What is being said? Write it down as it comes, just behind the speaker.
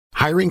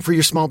Hiring for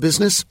your small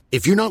business?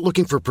 If you're not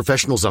looking for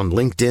professionals on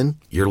LinkedIn,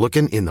 you're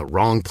looking in the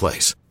wrong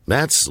place.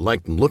 That's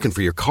like looking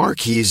for your car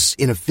keys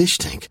in a fish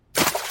tank.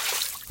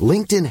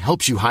 LinkedIn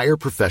helps you hire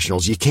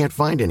professionals you can't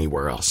find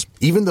anywhere else,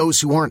 even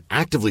those who aren't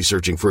actively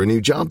searching for a new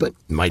job but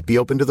might be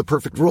open to the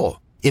perfect role.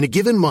 In a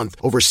given month,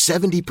 over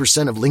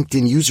 70% of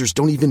LinkedIn users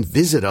don't even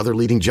visit other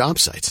leading job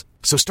sites.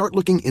 So start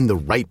looking in the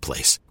right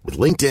place. With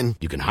LinkedIn,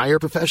 you can hire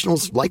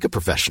professionals like a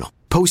professional.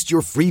 Post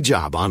your free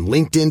job on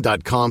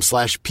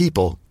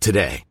linkedin.com/people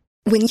today.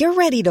 When you're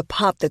ready to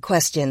pop the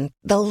question,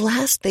 the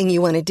last thing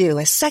you want to do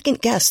is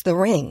second-guess the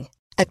ring.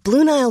 At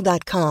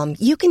BlueNile.com,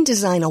 you can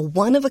design a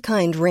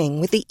one-of-a-kind ring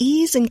with the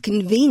ease and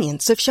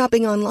convenience of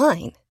shopping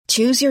online.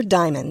 Choose your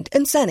diamond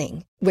and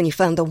setting. When you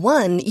find the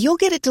one, you'll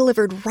get it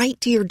delivered right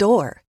to your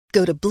door.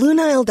 Go to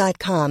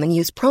BlueNile.com and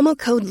use promo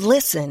code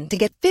LISTEN to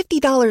get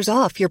 $50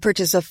 off your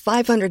purchase of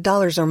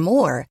 $500 or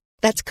more.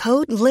 That's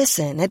code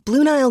LISTEN at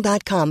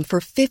BlueNile.com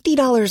for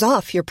 $50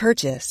 off your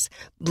purchase.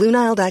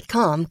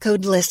 BlueNile.com,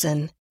 code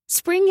LISTEN.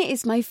 Spring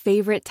is my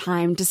favorite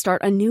time to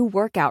start a new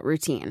workout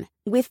routine.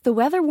 With the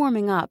weather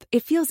warming up,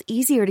 it feels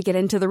easier to get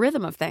into the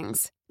rhythm of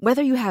things.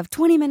 Whether you have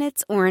 20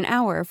 minutes or an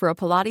hour for a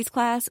Pilates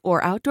class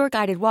or outdoor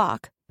guided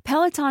walk,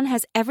 Peloton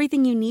has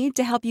everything you need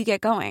to help you get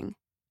going.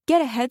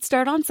 Get a head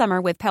start on summer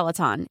with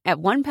Peloton at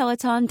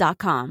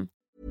onepeloton.com.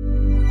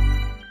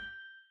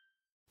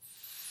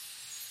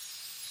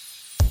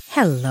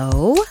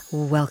 Hello,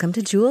 welcome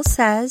to Jules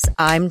Says.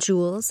 I'm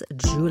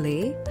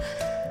Julie.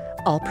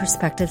 All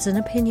perspectives and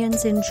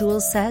opinions in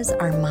Jules Says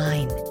are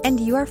mine,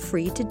 and you are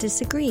free to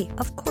disagree.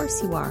 Of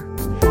course you are.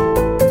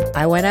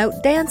 I went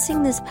out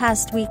dancing this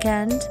past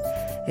weekend.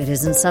 It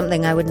isn't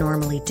something I would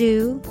normally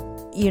do.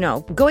 You know,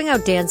 going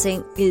out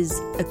dancing is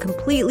a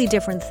completely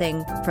different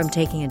thing from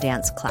taking a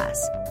dance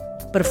class.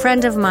 But a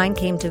friend of mine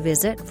came to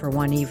visit for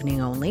one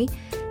evening only.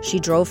 She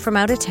drove from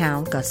out of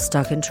town, got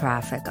stuck in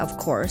traffic, of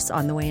course,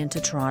 on the way into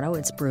Toronto.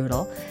 It's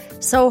brutal.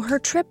 So her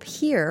trip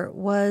here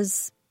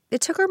it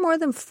took her more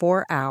than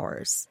 4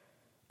 hours.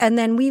 And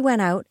then we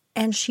went out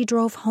and she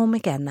drove home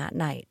again that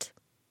night.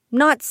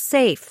 Not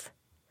safe.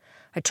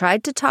 I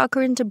tried to talk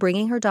her into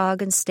bringing her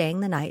dog and staying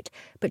the night,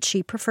 but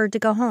she preferred to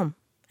go home.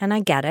 And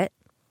I get it.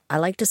 I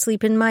like to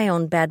sleep in my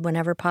own bed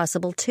whenever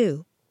possible,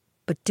 too.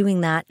 But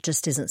doing that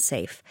just isn't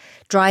safe.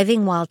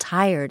 Driving while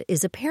tired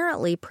is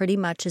apparently pretty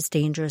much as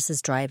dangerous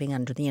as driving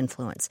under the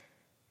influence.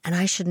 And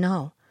I should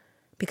know,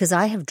 because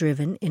I have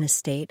driven in a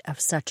state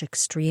of such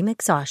extreme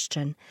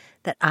exhaustion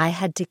that I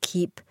had to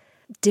keep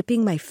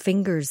dipping my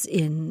fingers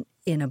in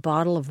a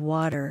bottle of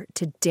water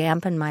to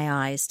dampen my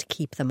eyes to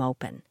keep them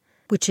open,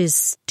 which is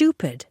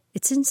stupid.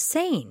 It's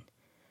insane.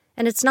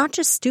 And it's not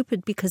just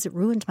stupid because it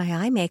ruined my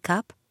eye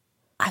makeup.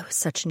 I was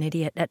such an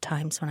idiot at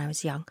times when I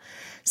was young.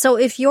 So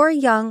if you're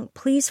young,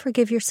 please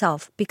forgive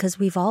yourself because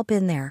we've all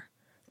been there.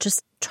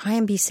 Just try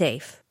and be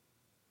safe.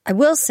 I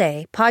will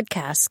say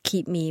podcasts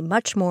keep me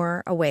much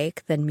more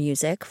awake than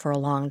music for a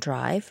long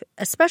drive,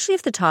 especially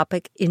if the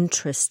topic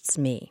interests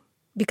me,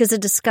 because a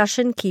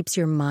discussion keeps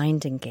your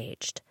mind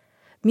engaged.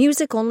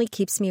 Music only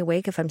keeps me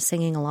awake if I'm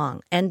singing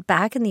along. And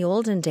back in the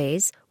olden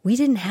days, we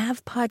didn't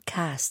have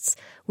podcasts.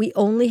 We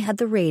only had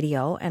the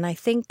radio, and I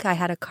think I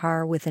had a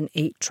car with an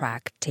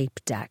 8-track tape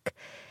deck.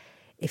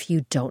 If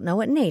you don't know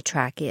what an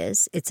 8-track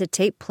is, it's a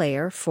tape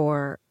player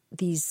for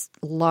these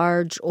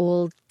large,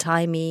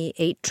 old-timey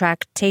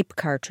 8-track tape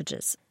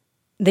cartridges.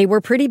 They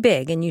were pretty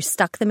big, and you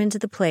stuck them into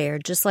the player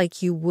just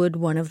like you would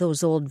one of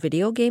those old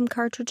video game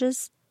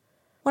cartridges.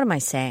 What am I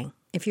saying?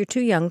 If you're too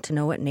young to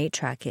know what an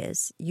 8-track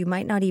is, you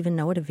might not even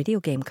know what a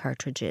video game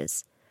cartridge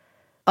is.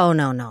 Oh,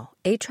 no.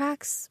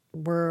 8-tracks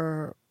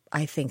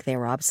I think they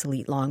were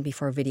obsolete long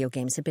before video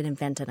games had been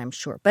invented, I'm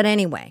sure. But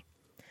anyway,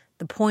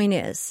 the point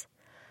is,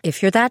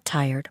 if you're that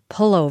tired,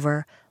 pull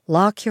over,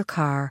 lock your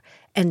car,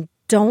 and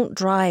don't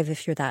drive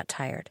if you're that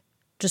tired.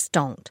 Just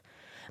don't.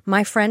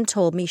 My friend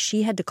told me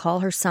she had to call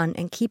her son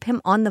and keep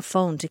him on the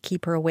phone to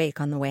keep her awake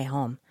on the way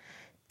home.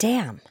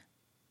 Damn.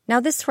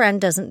 Now, this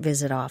friend doesn't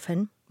visit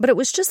often, but it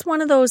was just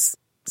one of those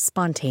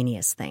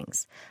spontaneous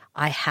things.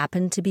 I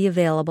happened to be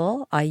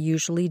available. I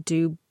usually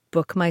do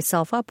book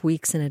myself up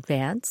weeks in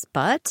advance,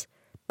 but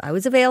I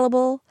was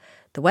available.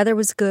 The weather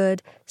was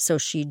good, so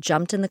she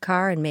jumped in the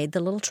car and made the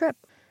little trip.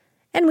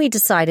 And we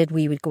decided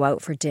we would go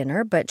out for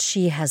dinner, but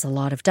she has a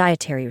lot of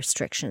dietary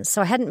restrictions,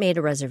 so I hadn't made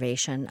a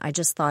reservation. I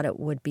just thought it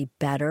would be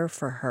better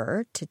for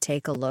her to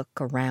take a look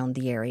around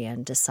the area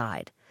and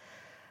decide.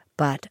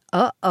 But,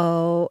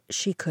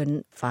 she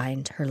couldn't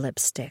find her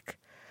lipstick.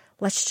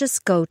 Let's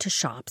just go to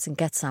Shops and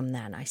get some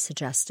then, I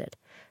suggested.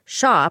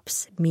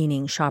 Shops,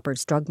 meaning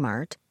Shoppers Drug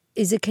Mart,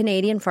 is a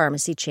Canadian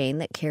pharmacy chain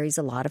that carries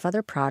a lot of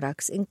other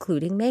products,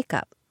 including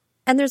makeup.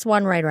 And there's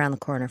one right around the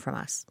corner from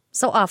us.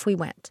 So off we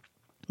went.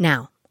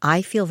 Now,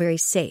 I feel very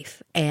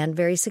safe and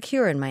very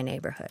secure in my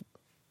neighborhood.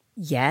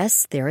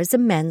 Yes, there is a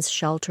men's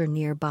shelter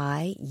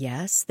nearby.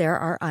 Yes, there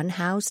are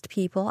unhoused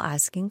people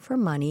asking for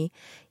money.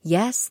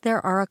 Yes,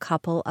 there are a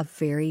couple of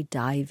very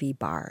divey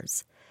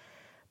bars.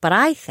 But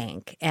I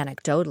think,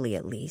 anecdotally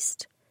at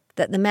least,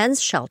 that the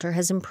men's shelter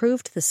has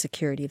improved the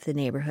security of the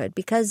neighborhood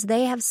because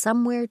they have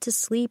somewhere to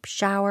sleep,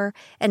 shower,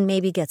 and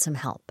maybe get some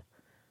help.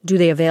 Do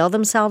they avail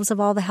themselves of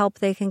all the help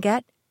they can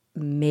get?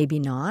 Maybe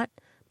not.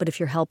 But if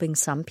you're helping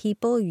some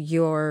people,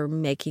 you're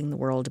making the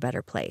world a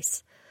better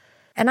place.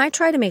 And I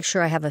try to make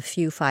sure I have a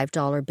few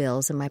 $5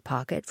 bills in my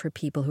pocket for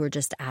people who are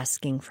just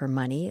asking for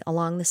money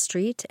along the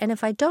street. And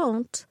if I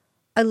don't,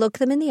 I look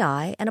them in the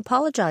eye and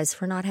apologize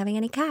for not having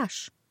any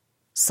cash.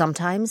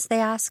 Sometimes they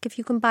ask if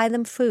you can buy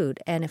them food,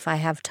 and if I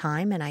have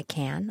time and I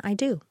can, I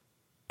do.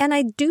 And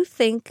I do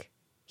think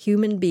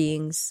human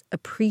beings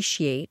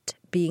appreciate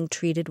being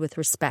treated with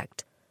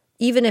respect,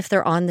 even if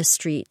they're on the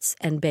streets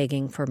and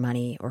begging for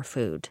money or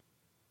food.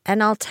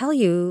 And I'll tell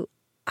you,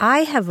 I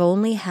have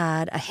only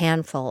had a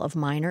handful of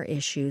minor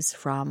issues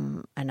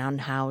from an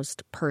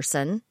unhoused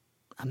person,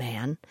 a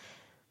man,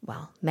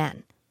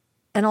 men.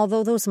 And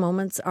although those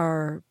moments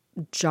are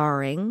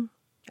jarring,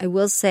 I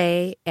will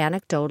say,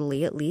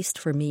 anecdotally, at least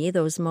for me,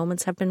 those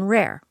moments have been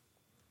rare.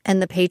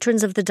 And the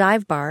patrons of the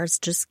dive bars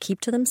just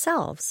keep to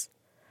themselves.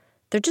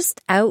 They're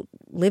just out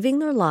living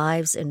their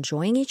lives,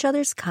 enjoying each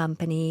other's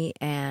company,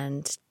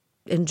 and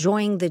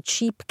enjoying the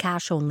cheap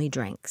cash-only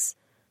drinks.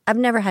 I've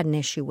never had an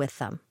issue with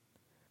them.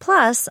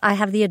 Plus, I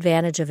have the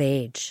advantage of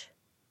age.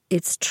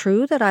 It's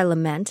true that I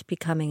lament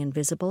becoming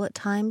invisible at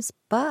times,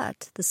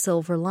 but the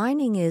silver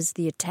lining is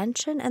the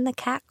attention and the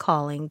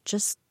catcalling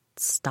just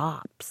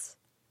stops.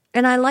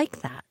 And I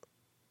like that.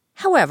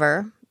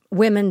 However,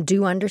 women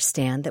do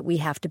understand that we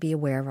have to be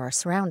aware of our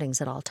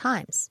surroundings at all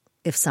times.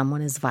 If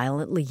someone is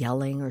violently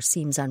yelling or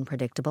seems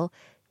unpredictable,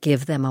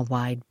 give them a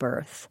wide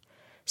berth.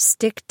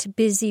 Stick to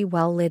busy,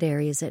 well-lit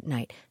areas at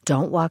night.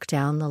 Don't walk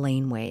down the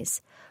laneways.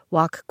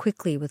 Walk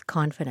quickly with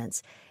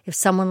confidence. If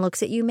someone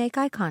looks at you, make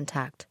eye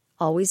contact.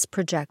 Always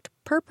project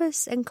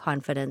purpose and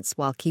confidence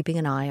while keeping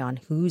an eye on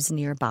who's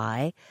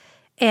nearby.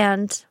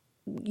 And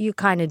you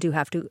kind of do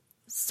have to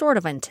sort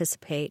of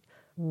anticipate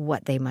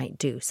what they might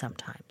do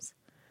sometimes.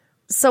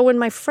 So when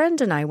my friend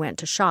and I went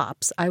to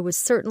shops, I was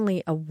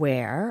certainly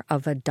aware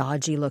of a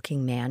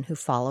dodgy-looking man who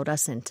followed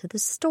us into the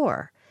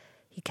store.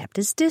 He kept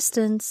his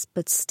distance,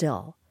 but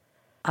still.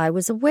 I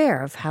was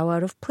aware of how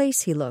out of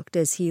place he looked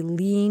as he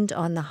leaned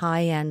on the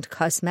high-end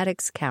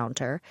cosmetics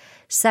counter,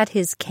 set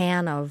his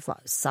can of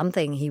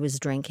something he was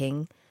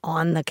drinking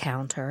on the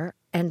counter,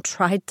 and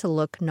tried to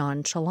look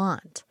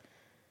nonchalant.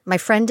 My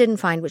friend didn't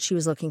find what she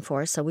was looking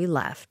for, so we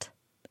left.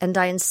 And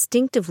I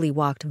instinctively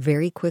walked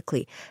very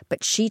quickly,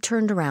 but she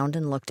turned around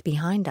and looked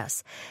behind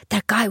us.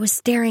 "That guy was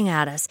staring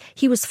at us.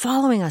 He was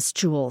following us,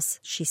 Jules,"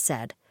 she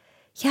said.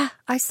 "Yeah,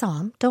 I saw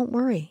him. Don't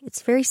worry.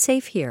 It's very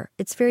safe here.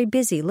 It's very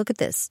busy. Look at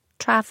this.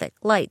 Traffic,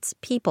 lights,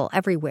 people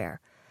everywhere."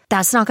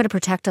 "That's not going to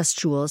protect us,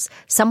 Jules.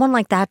 Someone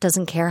like that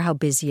doesn't care how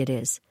busy it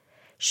is."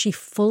 She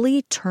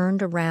fully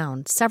turned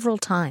around several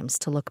times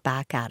to look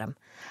back at him.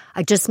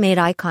 I just made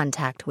eye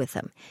contact with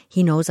him.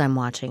 He knows I'm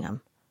watching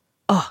him.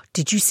 "Oh,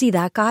 did you see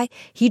that guy?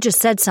 He just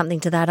said something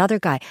to that other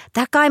guy.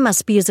 That guy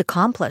must be his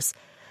accomplice.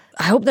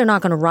 I hope they're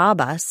not going to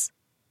rob us."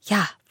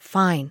 "Yeah,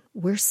 fine.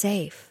 We're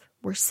safe.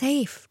 We're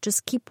safe.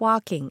 Just keep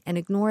walking and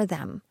ignore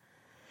them."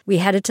 We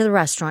headed to the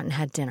restaurant and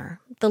had dinner.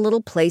 The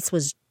little place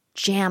was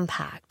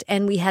jam-packed,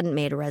 and we hadn't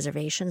made a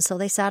reservation, so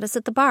they sat us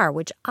at the bar,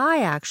 which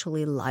I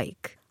actually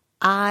like.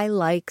 I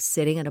like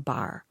sitting at a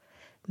bar.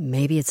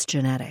 Maybe it's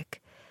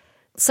genetic.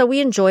 So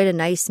we enjoyed a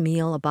nice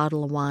meal, a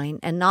bottle of wine,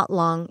 and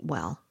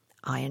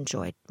I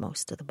enjoyed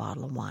most of the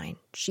bottle of wine.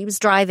 She was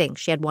driving.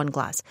 She had one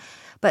glass.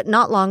 But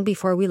not long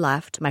before we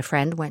left, my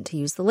friend went to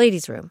use the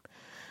ladies' room.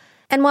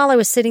 And while I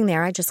was sitting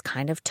there, I just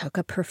kind of took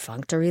a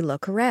perfunctory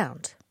look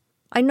around.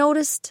 I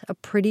noticed a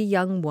pretty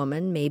young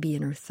woman, maybe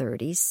in her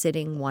 30s,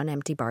 sitting one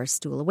empty bar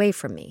stool away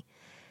from me.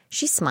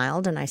 She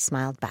smiled, and I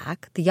smiled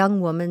back. The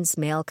young woman's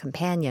male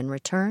companion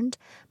returned,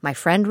 my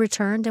friend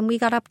returned, and we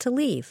got up to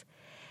leave.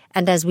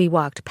 And as we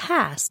walked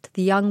past,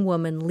 the young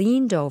woman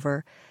leaned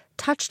over,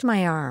 touched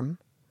my arm.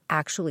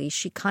 Actually,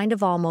 she kind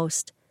of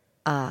almost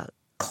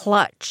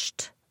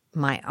clutched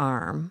my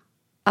arm,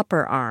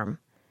 upper arm.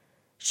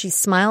 She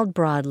smiled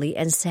broadly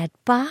and said,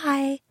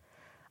 "Bye."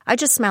 I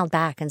just smiled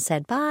back and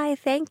said, "Bye,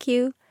 thank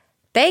you."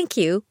 "Thank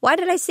you? Why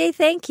did I say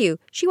thank you?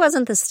 She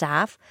wasn't the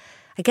staff."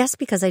 I guess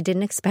because I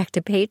didn't expect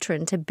a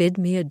patron to bid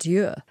me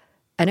adieu,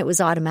 and it was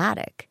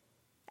automatic.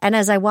 And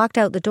as I walked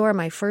out the door,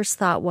 my first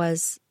thought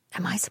was,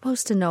 am I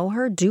supposed to know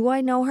her? Do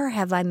I know her?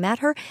 Have I met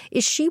her?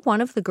 Is she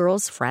one of the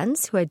girl's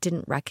friends who I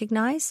didn't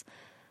recognize?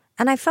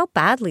 And I felt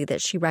badly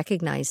that she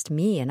recognized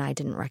me and I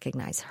didn't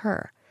recognize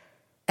her.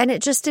 And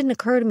it just didn't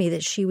occur to me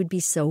that she would be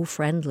so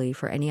friendly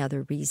for any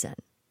other reason.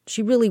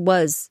 She really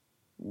was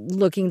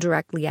looking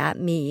directly at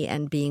me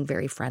and being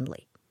very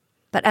friendly.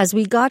 But as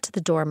we got to the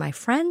door, my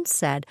friend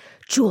said,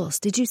 "Jules,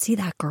 did you see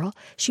that girl?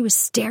 She was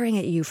staring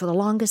at you for the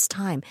longest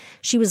time.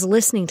 She was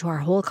listening to our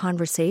whole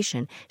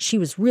conversation. She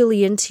was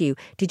really into you.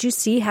 Did you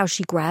see how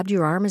she grabbed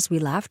your arm as we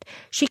left?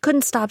 She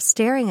couldn't stop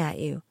staring at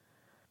you."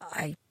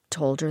 I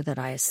told her that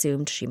I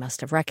assumed she must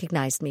have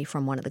recognized me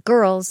from one of the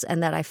girls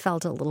and that I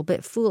felt a little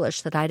bit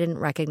foolish that I didn't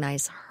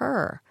recognize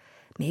her.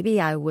 Maybe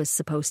I was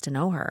supposed to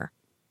know her.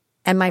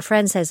 And my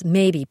friend says,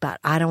 maybe, but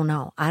I don't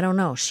know. I don't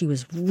know. She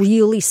was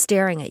really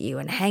staring at you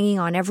and hanging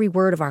on every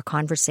word of our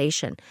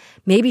conversation.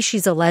 Maybe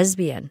she's a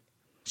lesbian.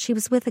 She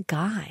was with a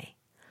guy.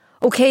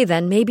 Okay,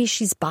 then maybe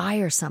she's bi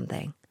or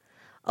something.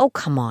 Oh,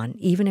 come on.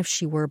 Even if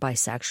she were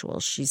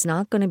bisexual, she's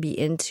not going to be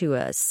into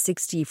a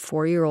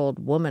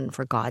 64-year-old woman,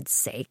 for God's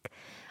sake.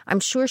 I'm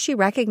sure she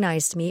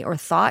recognized me or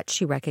thought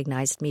she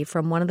recognized me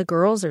from one of the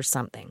girls or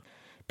something.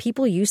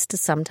 People used to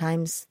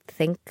sometimes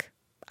think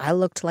I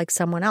looked like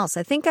someone else.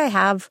 I think I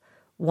have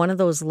one of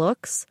those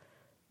looks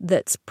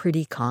that's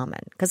pretty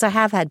common, because I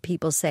have had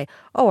people say,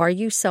 oh, are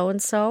you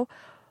so-and-so?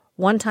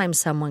 One time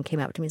someone came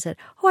up to me and said,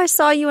 oh, I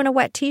saw you in a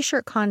wet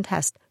t-shirt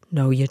contest.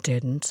 No, you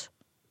didn't.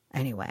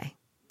 Anyway,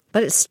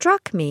 but it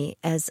struck me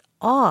as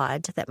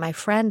odd that my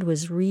friend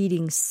was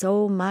reading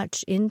so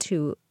much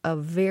into a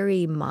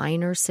very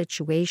minor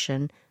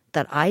situation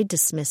that I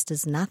dismissed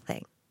as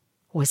nothing.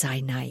 Was I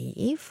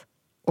naive?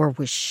 Or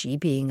was she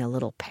being a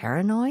little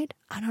paranoid?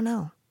 I don't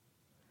know.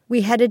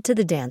 We headed to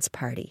the dance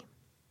party.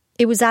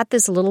 It was at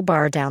this little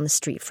bar down the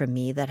street from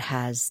me that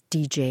has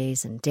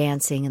DJs and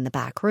dancing in the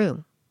back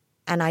room.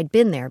 And I'd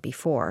been there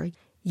before.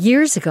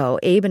 Years ago,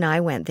 Abe and I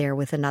went there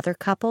with another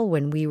couple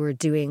when we were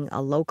doing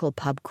a local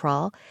pub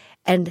crawl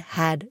and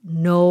had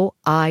no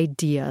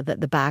idea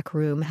that the back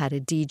room had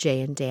a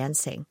DJ and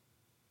dancing.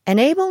 And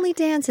Abe only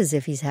dances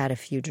if he's had a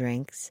few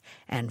drinks.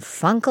 And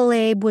Funkle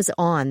Abe was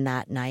on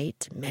that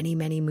night many,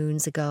 many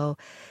moons ago.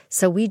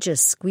 So we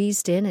just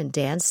squeezed in and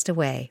danced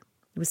away.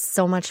 It was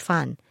so much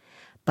fun.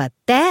 But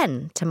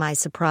then, to my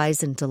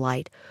surprise and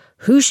delight,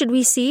 who should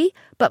we see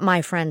but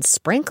my friend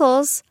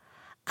Sprinkles?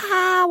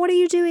 What are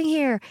you doing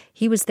here?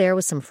 He was there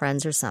with some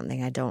friends or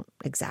something. I don't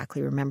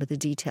exactly remember the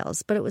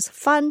details, but it was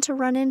fun to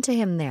run into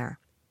him there.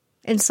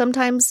 And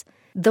sometimes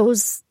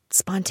those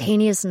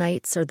spontaneous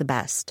nights are the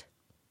best.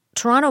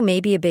 Toronto may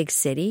be a big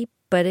city,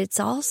 but it's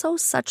also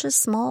such a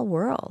small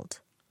world.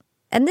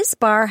 And this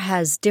bar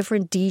has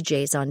different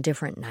DJs on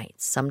different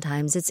nights.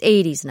 Sometimes it's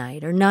 80s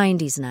night or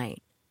 90s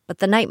night. But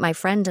the night my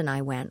friend and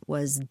I went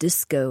was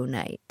disco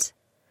night.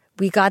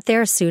 We got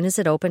there as soon as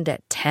it opened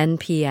at 10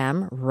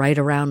 p.m., right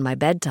around my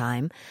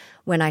bedtime,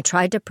 when I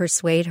tried to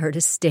persuade her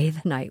to stay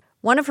the night.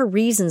 One of her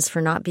reasons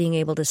for not being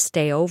able to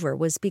stay over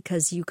was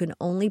because you can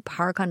only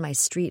park on my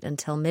street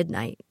until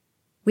midnight.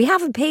 We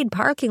have a paid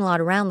parking lot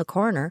around the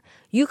corner.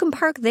 You can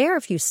park there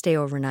if you stay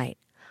overnight.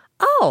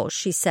 Oh,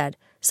 she said,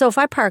 so if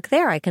I park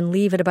there, I can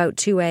leave at about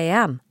 2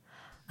 a.m.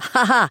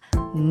 Haha,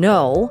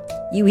 no.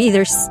 You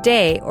either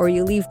stay or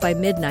you leave by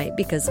midnight,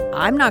 because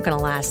I'm not going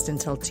to last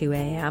until 2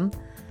 a.m.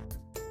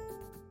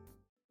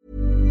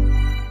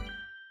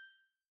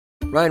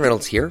 Ryan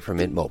Reynolds here from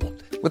Mint Mobile.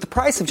 With the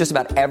price of just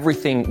about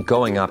everything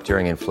going up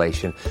during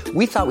inflation,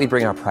 we thought we'd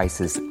bring our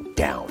prices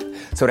down.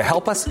 So to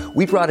help us,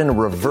 we brought in a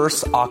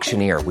reverse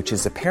auctioneer, which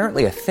is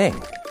apparently a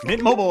thing.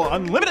 Mint Mobile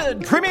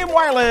Unlimited Premium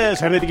Wireless.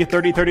 How to get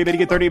 30, 30, bit to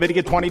get 30, bit to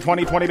get 20,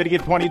 20, 20, bit to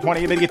get 20,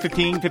 20, bit to get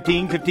 15,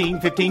 15,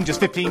 15, 15,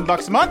 just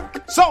 $15 a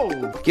month?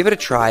 Sold! Give it a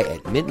try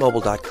at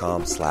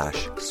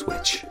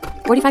mintmobile.com/switch.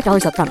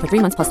 $45 up front for 3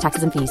 months plus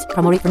taxes and fees.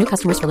 Promo rate for new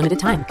customers for limited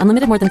time.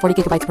 Unlimited more than 40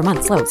 gigabytes per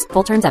month. Slows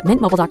full terms at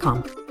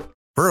mintmobile.com.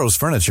 Burrow's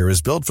furniture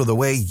is built for the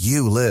way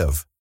you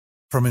live.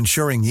 From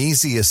ensuring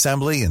easy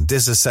assembly and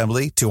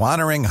disassembly to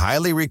honoring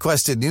highly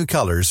requested new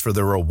colors for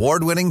their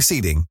award-winning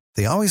seating,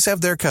 they always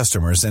have their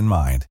customers in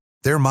mind.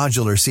 Their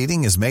modular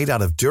seating is made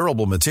out of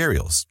durable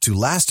materials to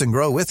last and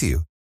grow with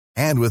you.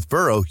 And with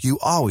Burrow, you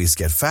always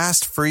get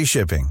fast, free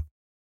shipping.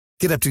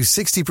 Get up to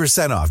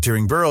 60% off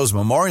during Burrow's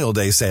Memorial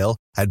Day sale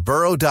at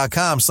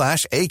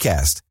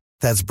burrow.com/ACAST.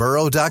 That's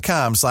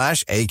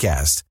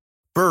burrow.com/ACAST.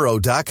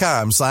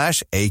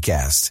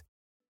 burrow.com/ACAST.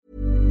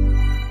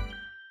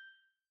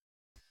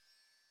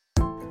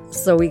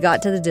 So we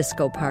got to the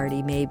disco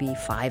party maybe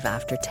 5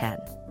 after 10.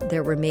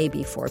 There were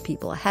maybe 4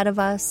 people ahead of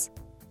us.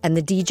 And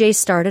the DJ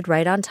started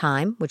right on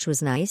time, which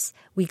was nice.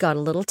 We got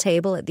a little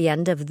table at the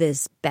end of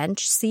this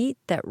bench seat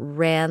that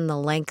ran the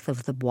length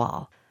of the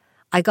wall.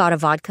 I got a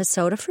vodka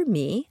soda for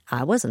me,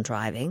 I wasn't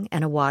driving,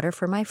 and a water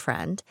for my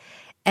friend.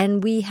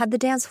 And we had the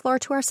dance floor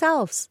to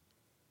ourselves.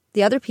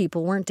 The other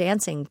people weren't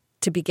dancing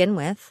to begin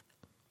with.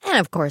 And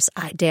of course,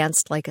 I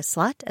danced like a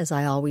slut, as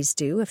I always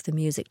do if the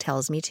music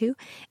tells me to,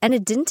 and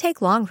it didn't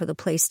take long for the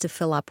place to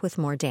fill up with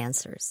more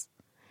dancers.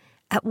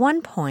 At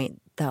one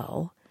point,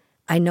 though,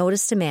 I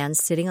noticed a man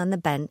sitting on the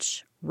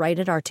bench right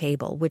at our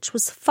table, which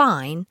was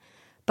fine,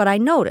 but I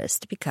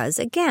noticed because,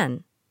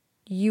 again,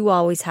 you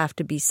always have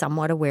to be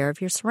somewhat aware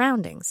of your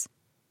surroundings.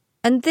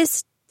 And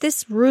this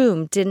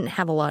room didn't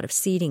have a lot of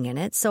seating in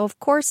it, so of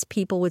course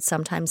people would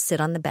sometimes sit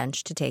on the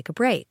bench to take a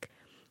break.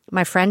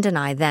 My friend and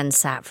I then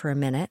sat for a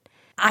minute.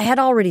 I had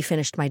already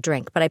finished my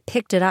drink, but I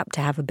picked it up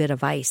to have a bit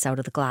of ice out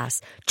of the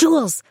glass.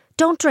 Jules,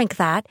 don't drink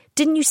that.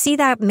 Didn't you see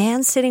that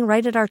man sitting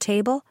right at our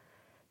table?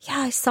 Yeah,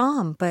 I saw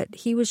him, but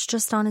he was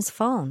just on his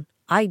phone.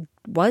 I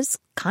was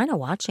kind of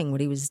watching what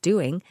he was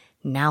doing,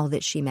 now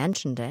that she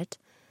mentioned it.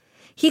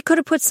 He could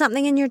have put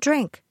something in your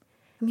drink.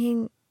 I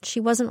mean, she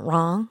wasn't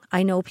wrong.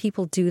 I know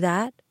people do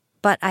that,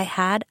 but I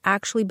had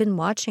actually been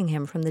watching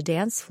him from the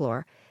dance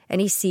floor,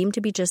 and he seemed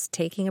to be just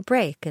taking a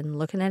break and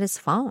looking at his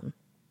phone.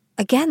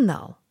 Again,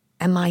 though,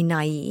 am I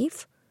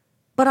naive?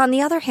 But on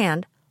the other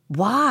hand,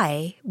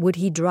 why would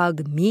he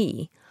drug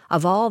me?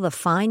 Of all the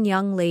fine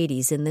young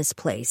ladies in this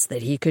place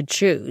that he could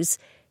choose,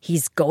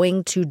 he's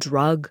going to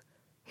drug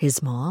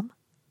his mom?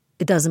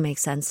 It doesn't make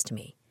sense to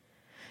me.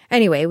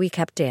 Anyway, we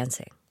kept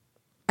dancing.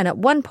 And at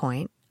one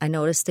point, I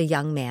noticed a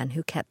young man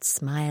who kept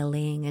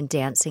smiling and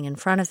dancing in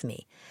front of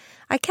me.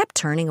 I kept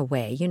turning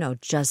away,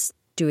 just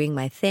doing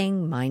my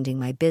thing, minding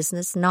my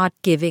business, not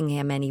giving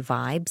him any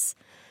vibes,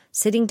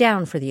 sitting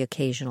down for the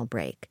occasional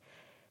break.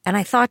 And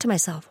I thought to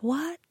myself,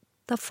 what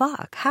the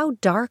fuck? How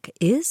dark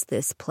is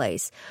this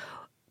place?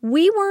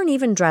 We weren't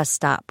even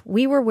dressed up.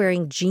 We were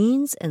wearing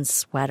jeans and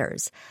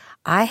sweaters.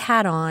 I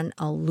had on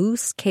a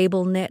loose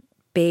cable knit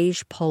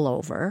beige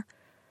pullover.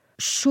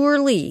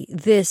 Surely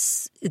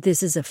this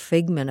is a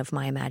figment of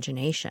my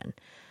imagination.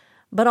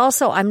 But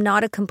also, I'm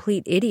not a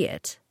complete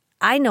idiot.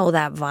 I know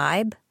that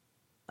vibe.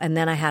 And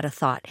then I had a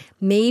thought.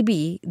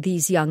 Maybe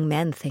these young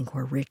men think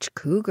we're rich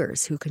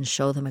cougars who can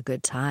show them a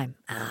good time.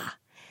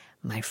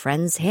 My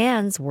friend's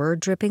hands were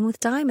dripping with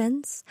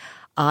diamonds.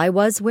 I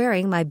was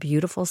wearing my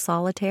beautiful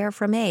solitaire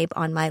from Abe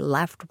on my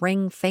left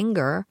ring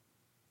finger,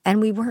 and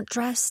we weren't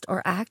dressed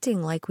or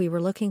acting like we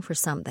were looking for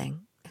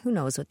something. Who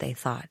knows what they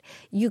thought?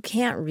 You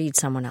can't read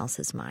someone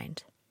else's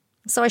mind.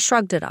 So I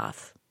shrugged it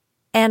off,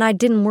 and I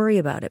didn't worry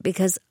about it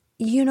because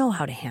you know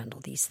how to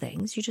handle these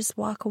things. You just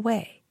walk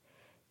away.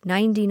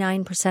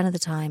 99% of the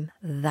time,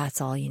 that's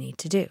all you need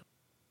to do.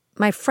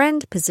 My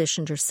friend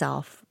positioned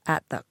herself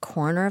at the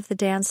corner of the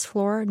dance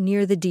floor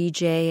near the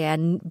DJ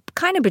and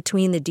kind of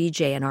between the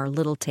DJ and our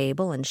little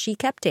table, and she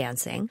kept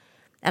dancing.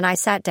 And I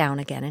sat down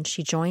again and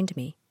she joined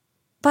me.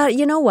 But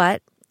you know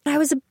what? I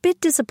was a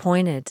bit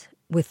disappointed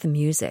with the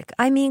music.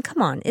 I mean,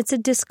 come on, it's a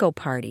disco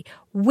party.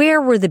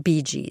 Where were the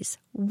Bee Gees?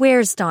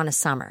 Where's Donna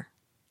Summer?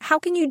 How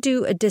can you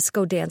do a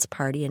disco dance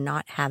party and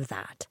not have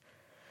that?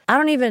 I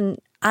don't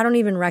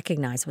even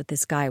recognize what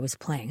this guy was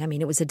playing. I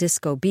mean, it was a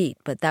disco beat,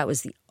 but that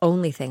was the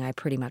only thing I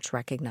pretty much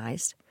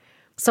recognized.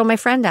 So my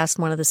friend asked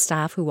one of the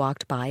staff who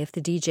walked by if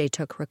the DJ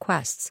took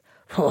requests.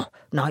 Oh,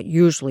 not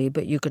usually,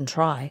 but you can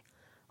try.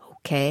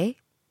 Okay,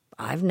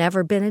 I've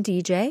never been a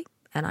DJ,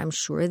 and I'm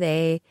sure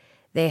they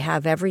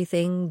have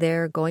everything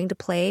they're going to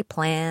play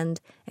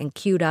planned and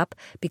queued up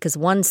because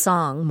one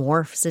song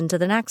morphs into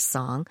the next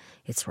song.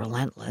 It's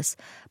relentless.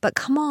 But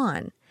come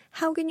on,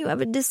 how can you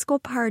have a disco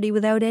party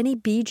without any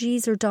Bee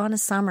Gees or Donna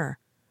Summer?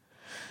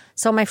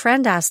 So my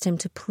friend asked him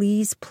to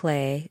please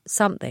play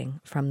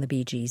something from the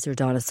Bee Gees or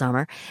Donna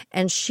Summer,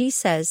 and she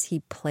says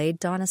he played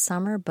Donna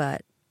Summer,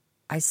 but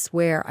I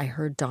swear I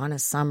heard Donna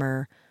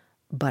Summer,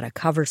 but a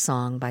cover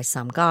song by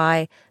some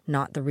guy,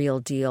 not the real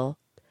deal.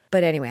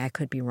 But anyway, I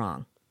could be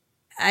wrong.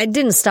 It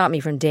didn't stop me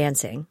from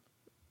dancing,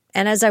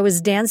 and as I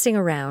was dancing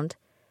around,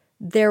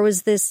 there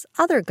was this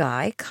other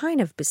guy kind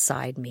of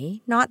beside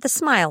me, not the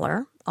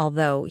smiler,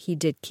 although he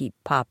did keep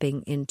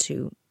popping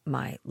into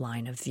my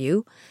line of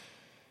view.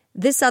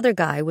 This other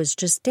guy was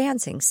just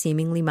dancing,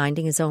 seemingly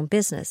minding his own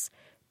business,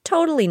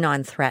 totally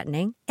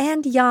non-threatening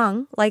and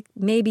young, like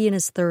maybe in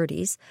his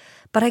 30s,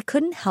 but I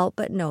couldn't help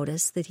but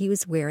notice that he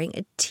was wearing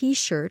a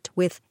T-shirt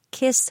with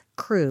Kiss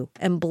Crew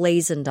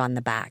emblazoned on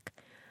the back.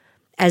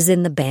 As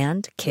in the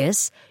band,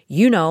 Kiss,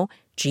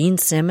 Gene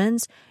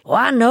Simmons. Oh,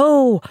 I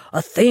know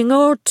a thing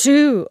or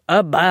two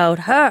about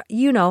her.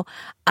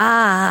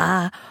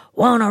 I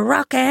wanna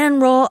rock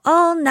and roll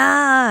all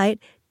night.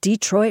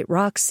 Detroit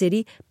Rock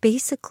City,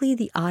 basically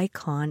the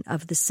icon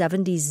of the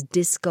 70s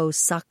disco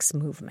sucks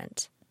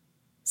movement.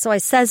 So I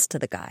says to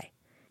the guy,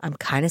 I'm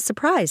kind of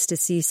surprised to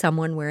see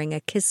someone wearing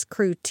a Kiss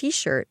Crew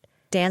T-shirt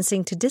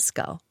dancing to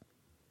disco.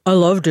 I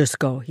love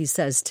disco, he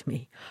says to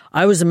me.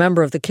 I was a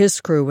member of the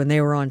Kiss Crew when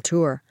they were on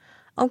tour.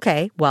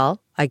 Okay,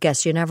 well, I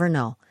guess you never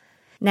know.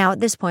 Now, at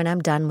this point, I'm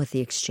done with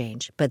the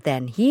exchange. But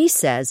then he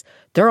says,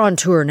 they're on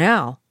tour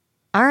now.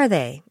 Are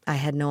they? I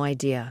had no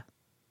idea.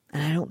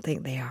 And I don't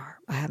think they are.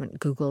 I haven't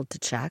Googled to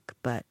check,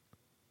 but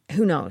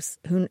who knows?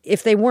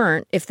 If they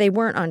weren't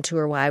on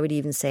tour, why would he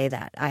even say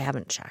that? I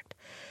haven't checked.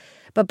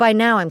 But by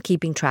now I'm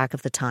keeping track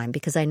of the time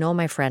because I know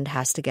my friend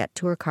has to get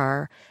to her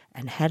car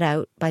and head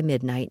out by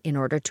midnight in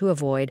order to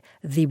avoid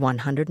the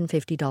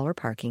 $150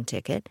 parking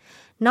ticket,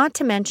 not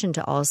to mention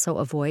to also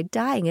avoid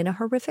dying in a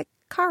horrific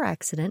car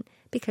accident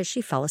because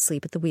she fell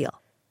asleep at the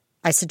wheel.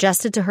 I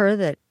suggested to her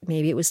that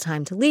maybe it was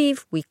time to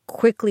leave. We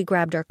quickly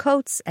grabbed our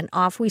coats and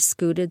off we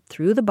scooted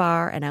through the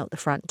bar and out the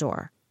front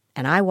door.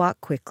 And I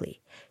walk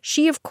quickly.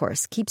 She, of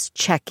course, keeps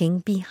checking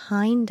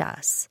behind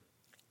us.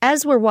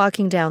 As we're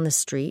walking down the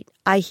street,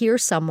 I hear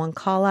someone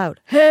call out,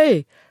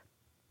 "Hey!"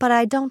 But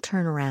I don't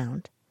turn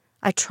around.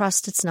 I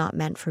trust it's not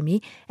meant for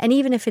me, and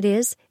even if it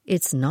is,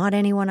 it's not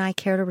anyone I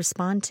care to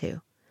respond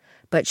to.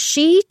 But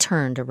she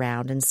turned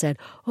around and said,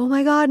 "Oh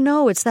my God,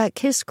 no, it's that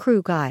Kiss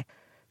Crew guy."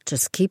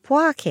 "Just keep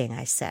walking,"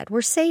 I said.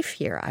 "We're safe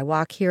here. I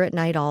walk here at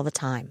night all the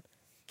time.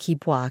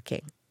 Keep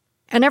walking."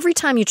 And every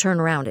time you turn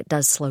around, it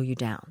does slow you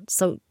down.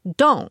 So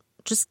don't.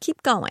 Just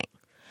keep going.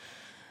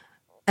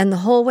 And the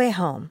whole way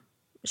home,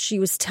 She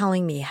was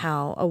telling me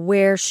how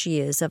aware she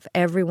is of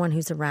everyone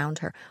who's around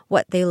her,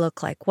 what they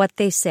look like, what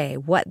they say,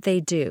 what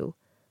they do.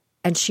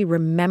 And she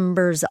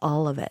remembers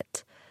all of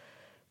it.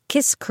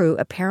 Kiss Crew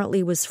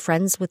apparently was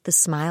friends with the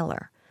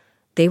Smiler.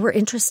 They were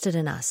interested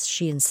in us,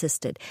 she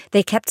insisted.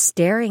 They kept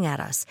staring at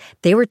us.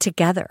 They were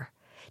together.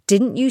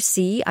 Didn't you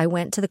see I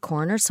went to the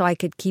corner so I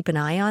could keep an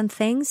eye on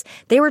things?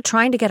 They were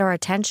trying to get our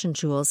attention,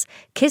 Jules.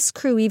 Kiss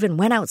Crew even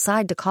went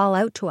outside to call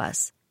out to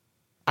us.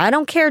 I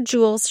don't care,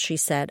 Jules, she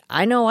said.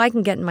 I know I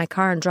can get in my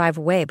car and drive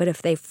away, but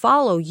if they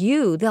follow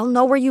you, they'll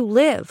know where you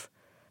live.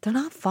 They're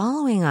not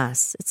following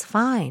us. It's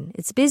fine.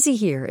 It's busy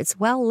here. It's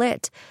well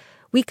lit.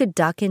 We could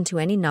duck into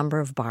any number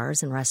of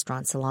bars and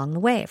restaurants along the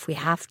way if we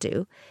have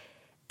to.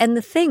 And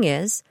the thing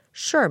is,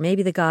 sure,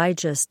 maybe the guy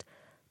just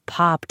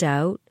popped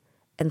out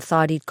and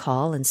thought he'd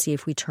call and see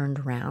if we turned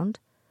around.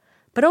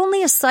 But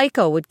only a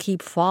psycho would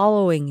keep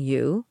following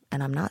you,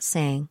 and I'm not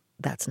saying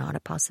that's not a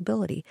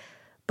possibility.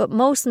 But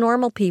most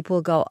normal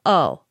people go,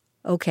 oh,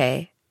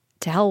 okay,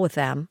 to hell with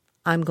them,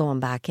 I'm going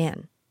back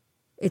in.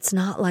 It's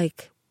not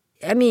like,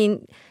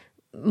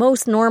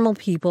 most normal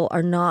people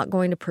are not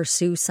going to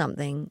pursue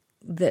something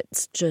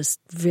that's just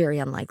very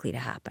unlikely to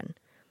happen.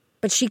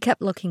 But she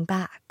kept looking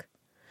back.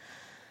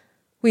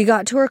 We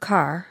got to her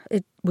car.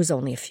 It was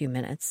only a few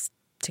minutes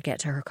to get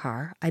to her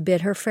car. I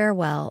bid her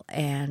farewell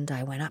and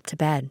I went up to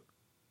bed.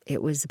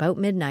 It was about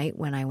midnight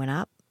when I went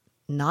up.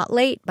 Not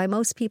late by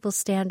most people's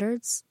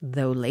standards,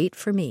 though late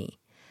for me.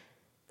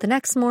 The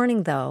next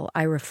morning, though,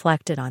 I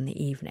reflected on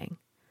the evening.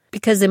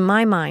 Because in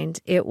my mind,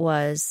 it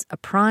was a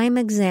prime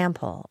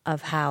example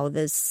of how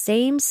the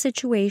same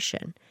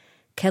situation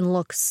can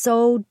look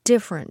so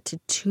different to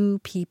two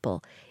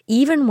people,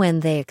 even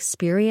when they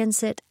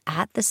experience it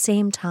at the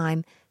same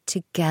time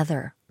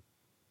together.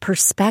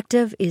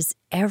 Perspective is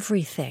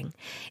everything.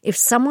 If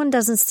someone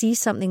doesn't see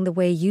something the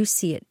way you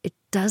see it, it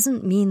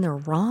doesn't mean they're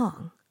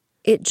wrong.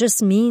 It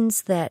just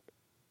means that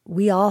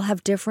we all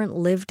have different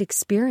lived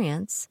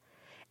experience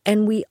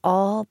and we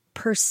all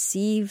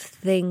perceive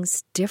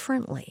things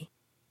differently.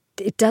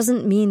 It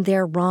doesn't mean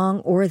they're wrong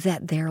or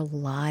that they're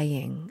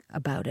lying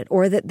about it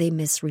or that they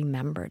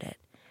misremembered it.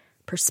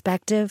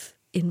 Perspective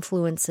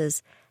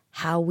influences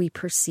how we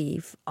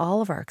perceive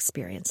all of our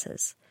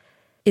experiences.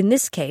 In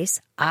this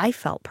case, I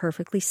felt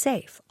perfectly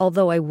safe,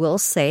 although I will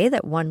say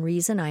that one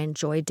reason I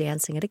enjoy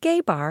dancing at a gay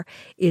bar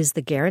is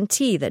the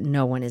guarantee that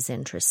no one is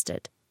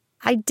interested.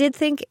 I did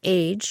think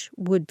age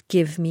would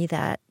give me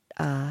that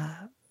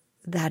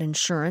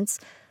insurance,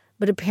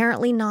 but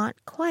apparently not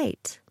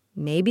quite.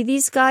 Maybe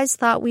these guys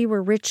thought we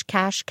were rich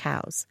cash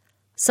cows.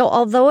 So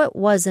although it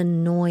was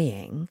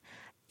annoying,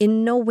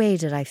 in no way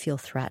did I feel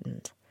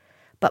threatened.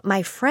 But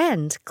my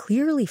friend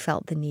clearly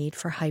felt the need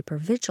for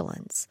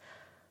hypervigilance.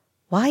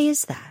 Why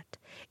is that?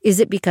 Is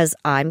it because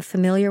I'm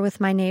familiar with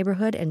my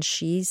neighborhood and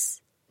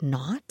she's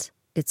not?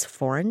 It's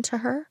foreign to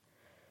her?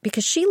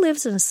 Because she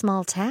lives in a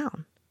small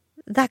town.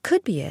 That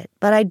could be it,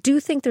 but I do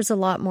think there's a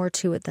lot more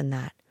to it than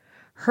that.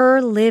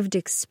 Her lived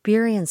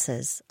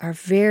experiences are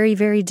very,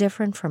 very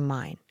different from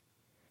mine.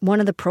 One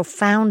of the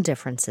profound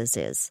differences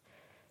is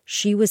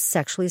she was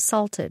sexually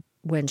assaulted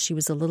when she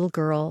was a little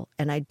girl,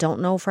 and I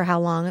don't know for how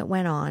long it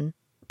went on,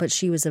 but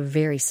she was a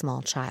very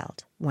small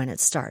child when it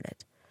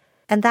started.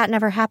 And that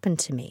never happened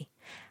to me.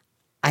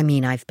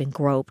 I've been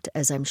groped,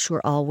 as I'm sure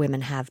all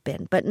women have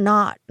been, but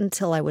not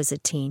until I was a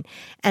teen.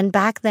 And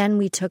back then,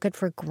 we took it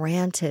for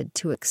granted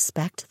to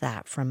expect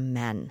that from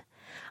men.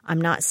 I'm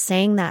not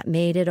saying that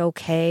made it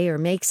okay or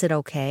makes it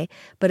okay,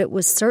 but it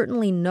was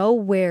certainly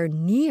nowhere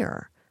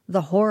near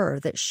the horror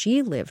that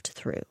she lived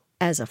through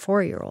as a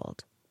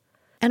 4-year-old.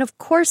 And of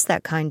course,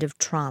 that kind of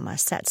trauma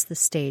sets the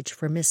stage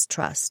for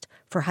mistrust,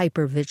 for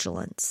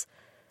hypervigilance.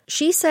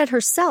 She said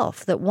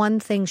herself that one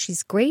thing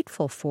she's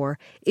grateful for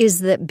is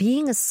that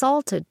being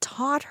assaulted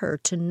taught her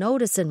to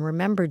notice and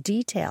remember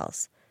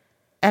details.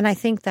 And I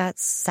think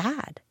that's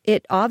sad.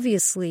 It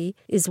obviously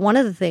is one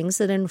of the things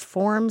that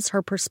informs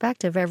her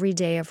perspective every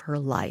day of her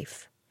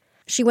life.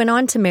 She went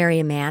on to marry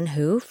a man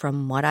who,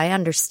 from what I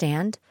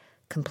understand,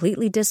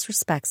 completely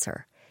disrespects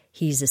her.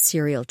 He's a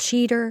serial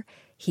cheater.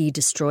 He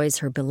destroys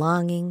her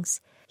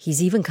belongings.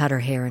 He's even cut her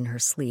hair in her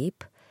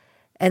sleep.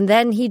 And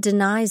then he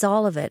denies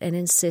all of it and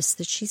insists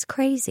that she's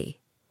crazy.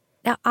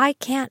 Now, I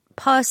can't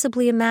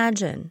possibly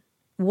imagine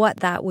what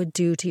that would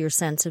do to your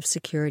sense of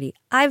security.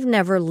 I've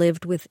never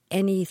lived with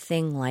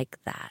anything like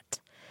that.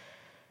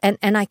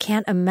 And I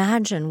can't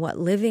imagine what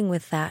living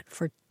with that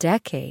for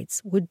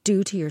decades would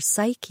do to your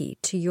psyche,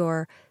 to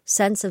your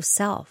sense of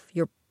self,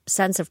 your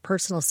sense of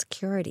personal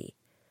security.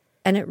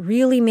 And it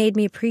really made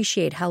me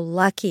appreciate how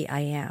lucky I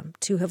am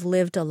to have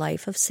lived a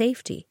life of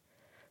safety.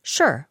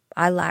 Sure,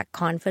 I lack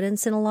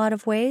confidence in a lot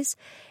of ways,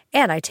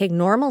 and I take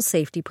normal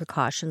safety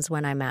precautions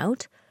when I'm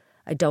out.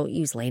 I don't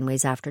use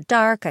laneways after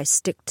dark. I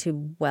stick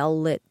to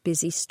well-lit,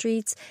 busy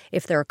streets.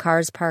 If there are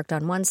cars parked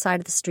on one side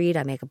of the street,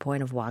 I make a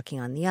point of walking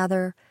on the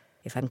other.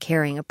 If I'm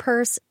carrying a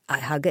purse, I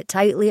hug it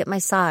tightly at my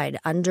side,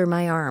 under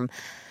my arm.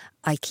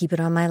 I keep it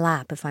on my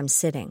lap if I'm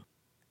sitting.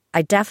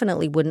 I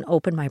definitely wouldn't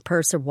open my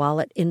purse or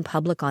wallet in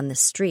public on the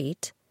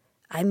street.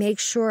 I make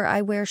sure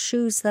I wear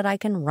shoes that I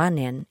can run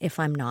in if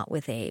I'm not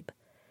with Abe.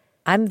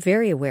 I'm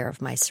very aware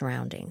of my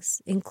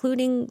surroundings,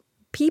 including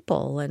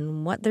people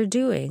and what they're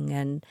doing,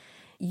 and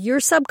you're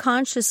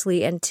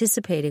subconsciously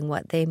anticipating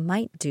what they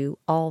might do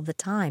all the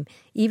time,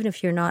 even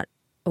if you're not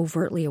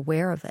overtly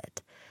aware of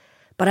it.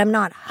 But I'm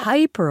not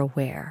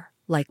hyper-aware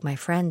like my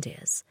friend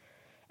is,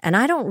 and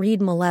I don't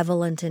read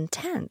malevolent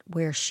intent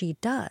where she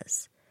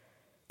does.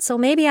 So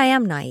maybe I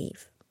am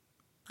naive.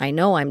 I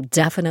know I'm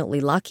definitely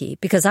lucky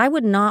because I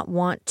would not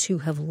want to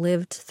have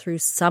lived through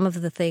some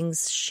of the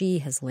things she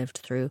has lived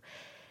through.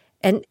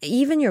 And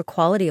even your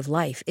quality of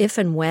life, if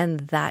and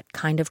when that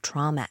kind of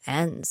trauma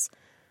ends,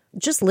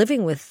 just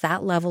living with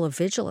that level of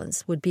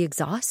vigilance would be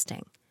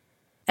exhausting.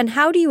 And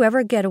how do you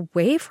ever get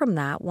away from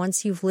that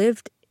once you've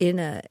lived in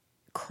a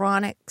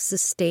chronic,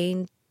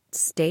 sustained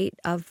state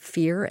of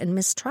fear and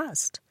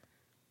mistrust?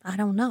 I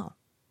don't know.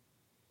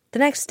 The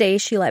next day,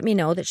 she let me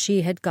know that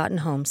she had gotten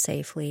home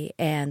safely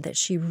and that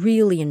she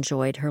really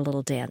enjoyed her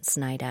little dance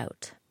night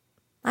out.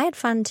 I had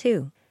fun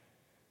too.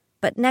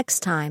 But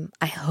next time,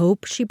 I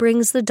hope she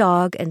brings the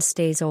dog and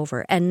stays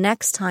over. And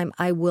next time,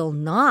 I will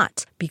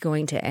not be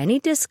going to any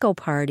disco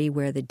party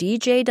where the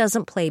DJ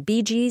doesn't play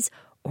Bee Gees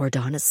or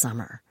Donna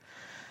Summer.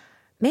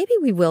 Maybe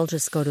we will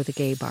just go to the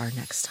gay bar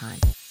next time.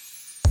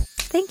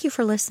 Thank you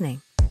for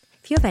listening.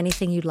 If you have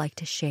anything you'd like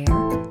to share,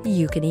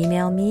 you can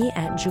email me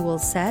at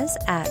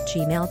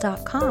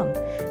julessays@gmail.com.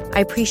 I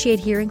appreciate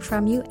hearing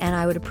from you, and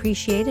I would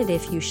appreciate it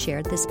if you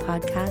shared this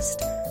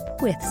podcast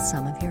with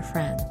some of your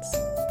friends.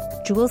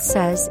 Jules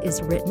Says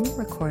is written,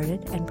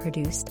 recorded, and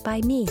produced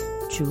by me,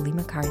 Julie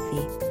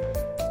McCarthy.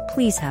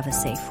 Please have a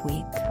safe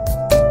week.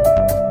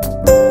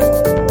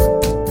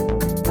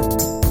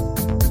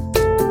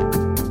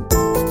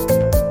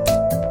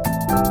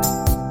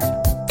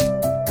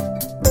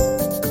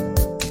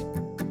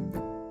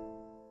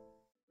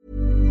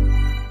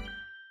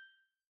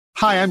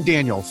 Hi, I'm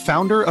Daniel,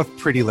 founder of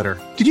Pretty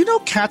Litter. Did you know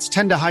cats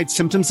tend to hide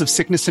symptoms of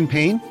sickness and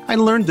pain? I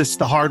learned this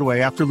the hard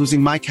way after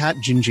losing my cat,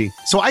 Gingy.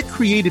 So I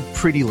created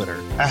Pretty Litter,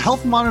 a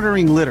health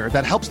monitoring litter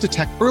that helps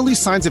detect early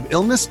signs of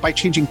illness by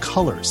changing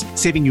colors,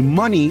 saving you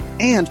money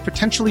and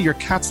potentially your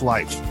cat's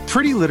life.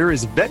 Pretty Litter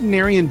is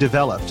veterinarian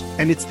developed,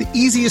 and it's the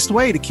easiest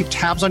way to keep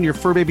tabs on your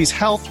fur baby's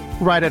health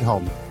right at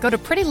home. Go to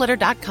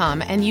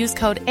prettylitter.com and use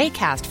code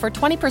ACAST for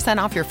 20%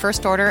 off your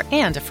first order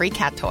and a free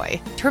cat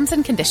toy. Terms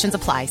and conditions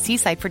apply. See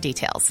site for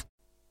details.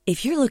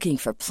 If you're looking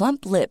for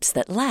plump lips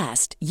that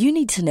last, you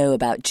need to know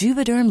about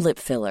Juvederm lip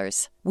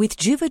fillers. With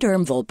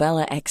Juvederm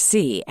Volbella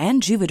XC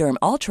and Juvederm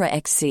Ultra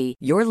XC,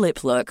 your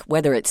lip look,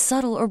 whether it's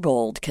subtle or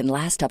bold, can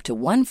last up to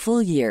 1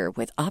 full year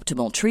with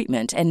optimal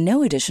treatment and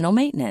no additional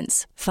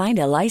maintenance. Find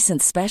a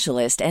licensed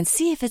specialist and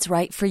see if it's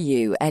right for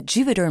you at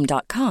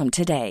Juvederm.com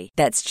today.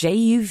 That's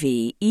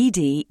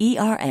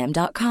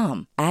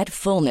JUVEDERM.com. Add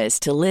fullness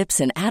to lips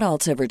in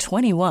adults over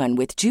 21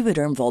 with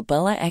Juvederm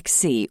Volbella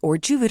XC or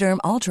Juvederm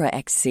Ultra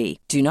XC.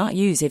 Do not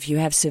use if you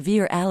have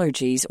severe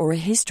allergies or a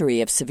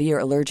history of severe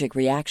allergic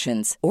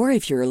reactions, or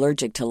if you're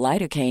allergic to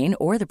lidocaine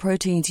or the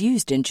proteins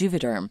used in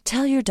Juvederm.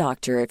 Tell your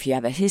doctor if you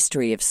have a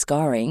history of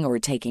scarring or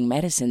taking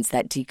medicines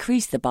that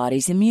decrease the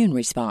body's immune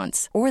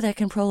response or that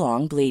can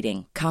prolong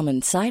bleeding.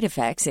 Common side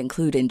effects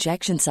include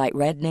injection site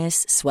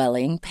redness,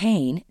 swelling,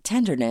 pain,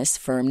 tenderness,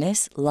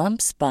 firmness,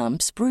 lumps,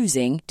 bumps,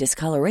 bruising,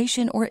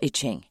 discoloration, or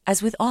itching.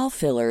 As with all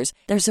fillers,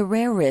 there's a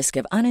rare risk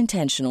of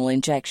unintentional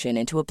injection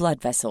into a blood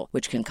vessel,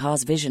 which can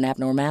cause vision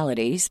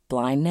abnormalities,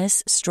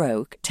 blindness,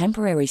 stroke,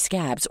 temporary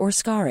scabs, or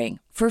scarring.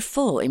 For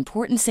full,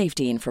 important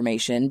safety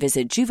information,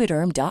 visit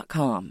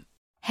Juvederm.com.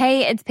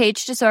 Hey, it's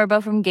Paige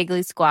DeSorbo from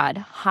Giggly Squad.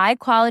 High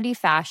quality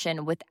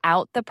fashion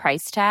without the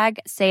price tag.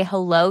 Say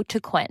hello to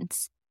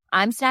Quince.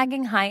 I'm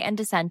snagging high-end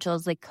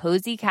essentials like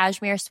cozy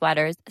cashmere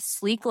sweaters,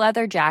 sleek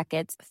leather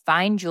jackets,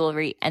 fine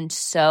jewelry, and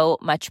so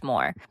much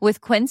more. With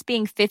Quince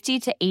being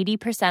 50 to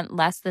 80%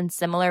 less than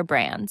similar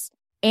brands.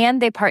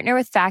 And they partner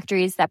with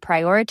factories that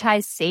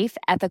prioritize safe,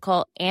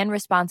 ethical, and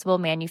responsible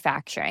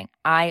manufacturing.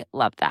 I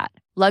love that.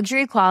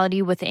 Luxury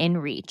quality within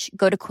reach.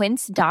 Go to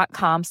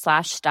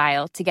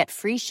quince.com/style to get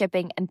free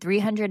shipping and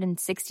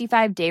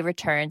 365-day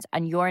returns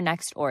on your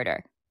next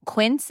order.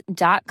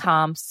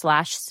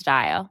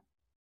 Quince.com/style.